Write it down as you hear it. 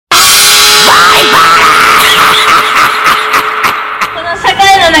この社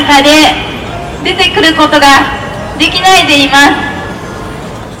会の中で出てくることができないでいます。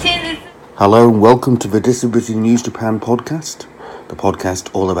Hello and welcome to the Disability News Japan podcast, the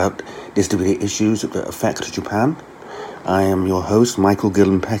podcast all about disability issues that affect Japan. I am your host, Michael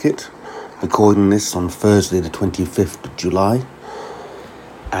Gillen-Peckett, recording this on Thursday the 25th of July,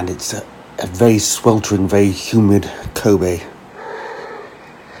 and it's a very sweltering, very humid Kobe.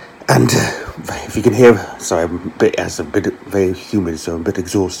 And if you can hear, sorry, it's a bit very humid, so I'm a bit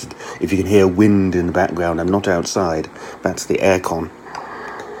exhausted. If you can hear wind in the background, I'm not outside, that's the aircon.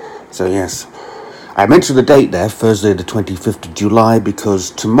 So yes, I mentioned the date there, Thursday the 25th of July,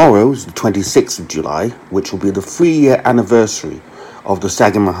 because tomorrow is the 26th of July, which will be the 3-year anniversary of the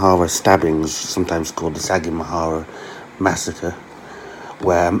Sagamihara stabbings, sometimes called the Sagamihara massacre,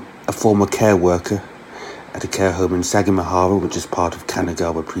 where a former care worker at a care home in Sagamihara, which is part of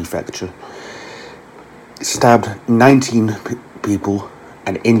Kanagawa Prefecture, stabbed 19 people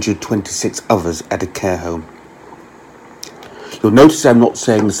and injured 26 others at a care home. You'll notice I'm not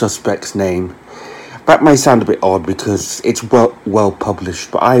saying the suspect's name. That may sound a bit odd because it's well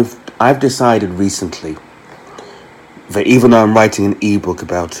published, but I've decided recently that even though I'm writing an ebook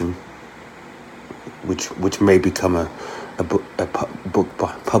about him, which may become a book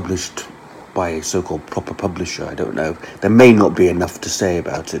published by a so-called proper publisher, I don't know, there may not be enough to say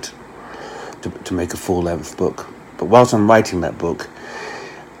about it to make a full-length book. But whilst I'm writing that book,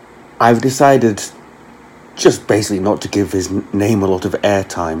 I've decided just basically not to give his name a lot of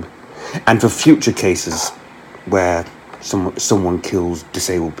airtime, and for future cases where someone kills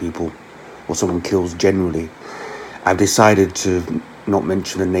disabled people or someone kills generally, I've decided to not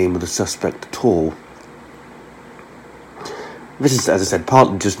mention the name of the suspect at all. This is, as I said,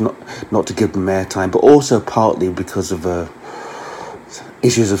 partly just not to give them airtime, but also partly because of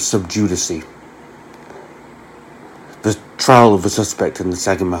issues of sub judice. The trial of the suspect in the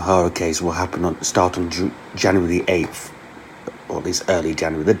Sagamihara case will start on January 8th, or at least early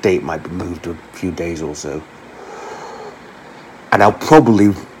January. The date might be moved a few days or so. And I'll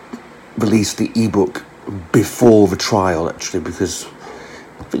probably release the ebook before the trial, actually, because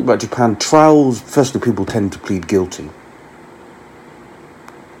the thing about Japan, trials, firstly, people tend to plead guilty.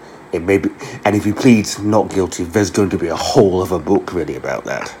 It may be, and if he pleads not guilty, there's going to be a whole other book really about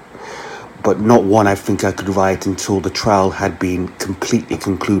that. But not one I think I could write until the trial had been completely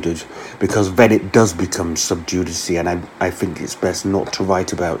concluded, because then it does become sub judice, and I think it's best not to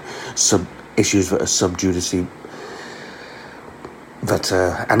write about issues that are sub judice and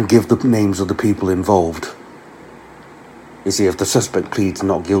give the names of the people involved. You see, if the suspect pleads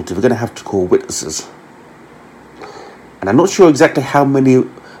not guilty, we're going to have to call witnesses. And I'm not sure exactly how many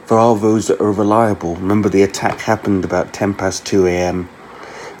there are those that are reliable. Remember, the attack happened about 10 past 2 a.m.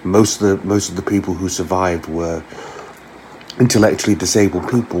 Most of the people who survived were intellectually disabled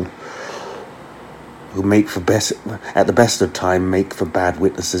people who at the best of time, make for bad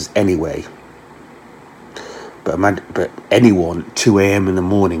witnesses anyway. But anyone at 2 a.m. in the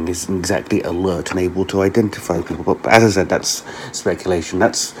morning isn't exactly alert and able to identify people. But as I said, that's speculation.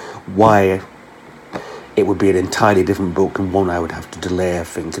 That's why it would be an entirely different book, and one I would have to delay, I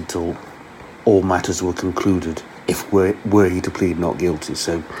think, until all matters were concluded, if were he to plead not guilty.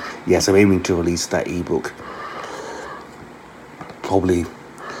 So yes, I'm aiming to release that ebook probably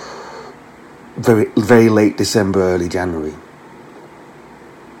very, very late December, early January.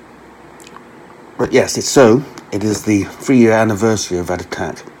 But yes, it is the 3-year anniversary of that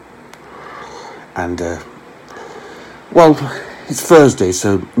attack. And well, it's Thursday,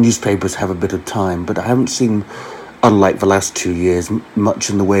 so newspapers have a bit of time, but I haven't seen, unlike the last 2 years, much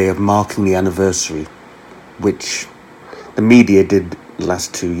in the way of marking the anniversary, which the media did the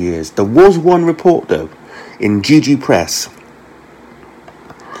last 2 years. There was one report, though, in GG Press,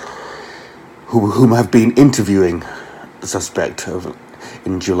 whom have been interviewing the suspect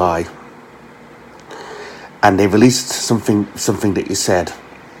in July, and they released something that he said.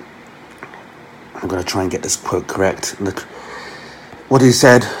 I'm going to try and get this quote correct. What he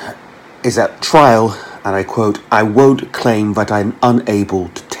said is, at trial, and I quote, "I won't claim that I'm unable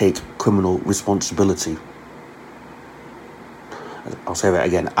to take criminal responsibility." I'll say that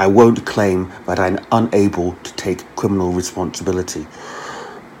again. "I won't claim that I'm unable to take criminal responsibility."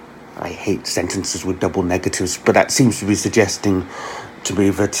 I hate sentences with double negatives, but that seems to be suggesting to me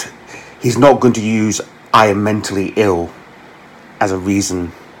that he's not going to use "I am mentally ill" as a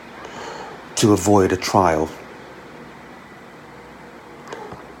reason to avoid a trial.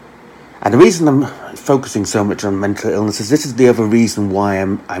 And the reason I'm focusing so much on mental illness is this is the other reason why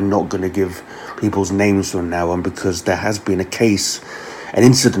I'm not going to give people's names from now on, because there has been a case an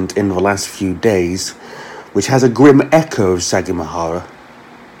incident in the last few days which has a grim echo of Sagamihara,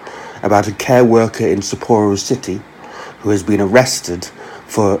 about a care worker in Sapporo City who has been arrested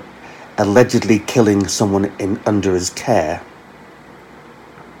for allegedly killing someone under his care.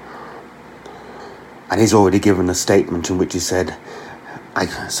 And he's already given a statement in which he said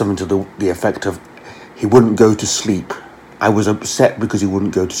something to the effect of, he wouldn't go to sleep. I was upset because he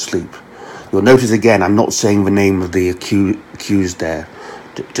wouldn't go to sleep. You'll notice again, I'm not saying the name of the accused there,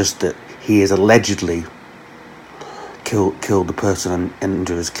 just that he has allegedly killed the person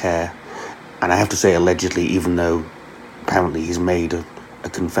under his care. And I have to say allegedly, even though apparently he's made a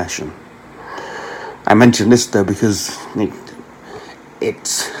confession. I mention this though because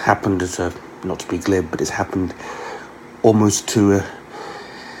it's happened at a, not to be glib, but it's happened almost to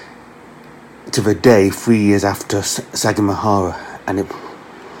the day 3 years after Sagamihara, and it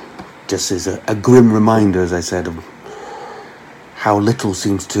just is a grim reminder, as I said, of how little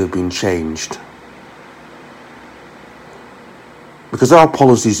seems to have been changed. Because there are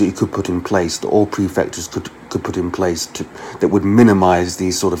policies that you could put in place, that all prefectures could put in place that would minimise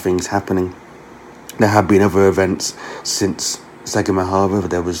these sort of things happening. There have been other events since Sagamihara.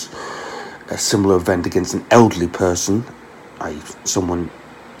 There was a similar event against an elderly person, someone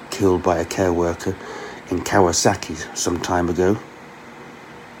killed by a care worker in Kawasaki some time ago,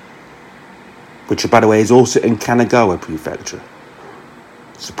 which, by the way, is also in Kanagawa Prefecture.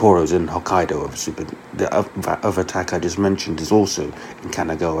 Sapporo's in Hokkaido, obviously, but the other attack I just mentioned is also in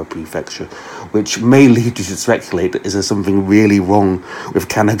Kanagawa Prefecture, which may lead you to speculate that is there something really wrong with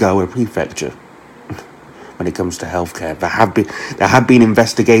Kanagawa Prefecture when it comes to healthcare. There have been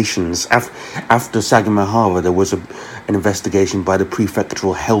investigations. After Sagamihara, there was an investigation by the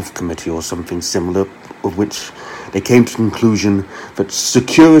Prefectural Health Committee or something similar, of which they came to the conclusion that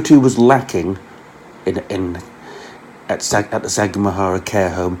security was lacking at the Sagamihara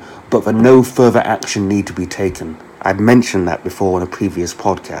care home, but that no further action need to be taken. I'd mentioned that before in a previous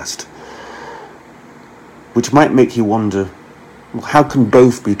podcast, which might make you wonder, well, how can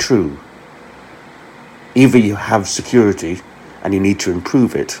both be true? Either you have security and you need to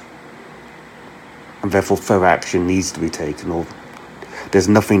improve it, and therefore further action needs to be taken, or there's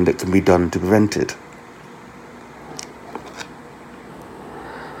nothing that can be done to prevent it.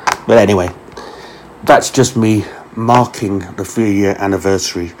 But anyway, that's just me marking the 3-year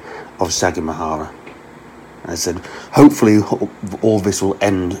anniversary of Sagamihara. I said, hopefully all this will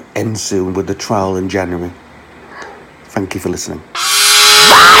end soon with the trial in January. Thank you for listening.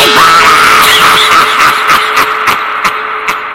 Bye bye!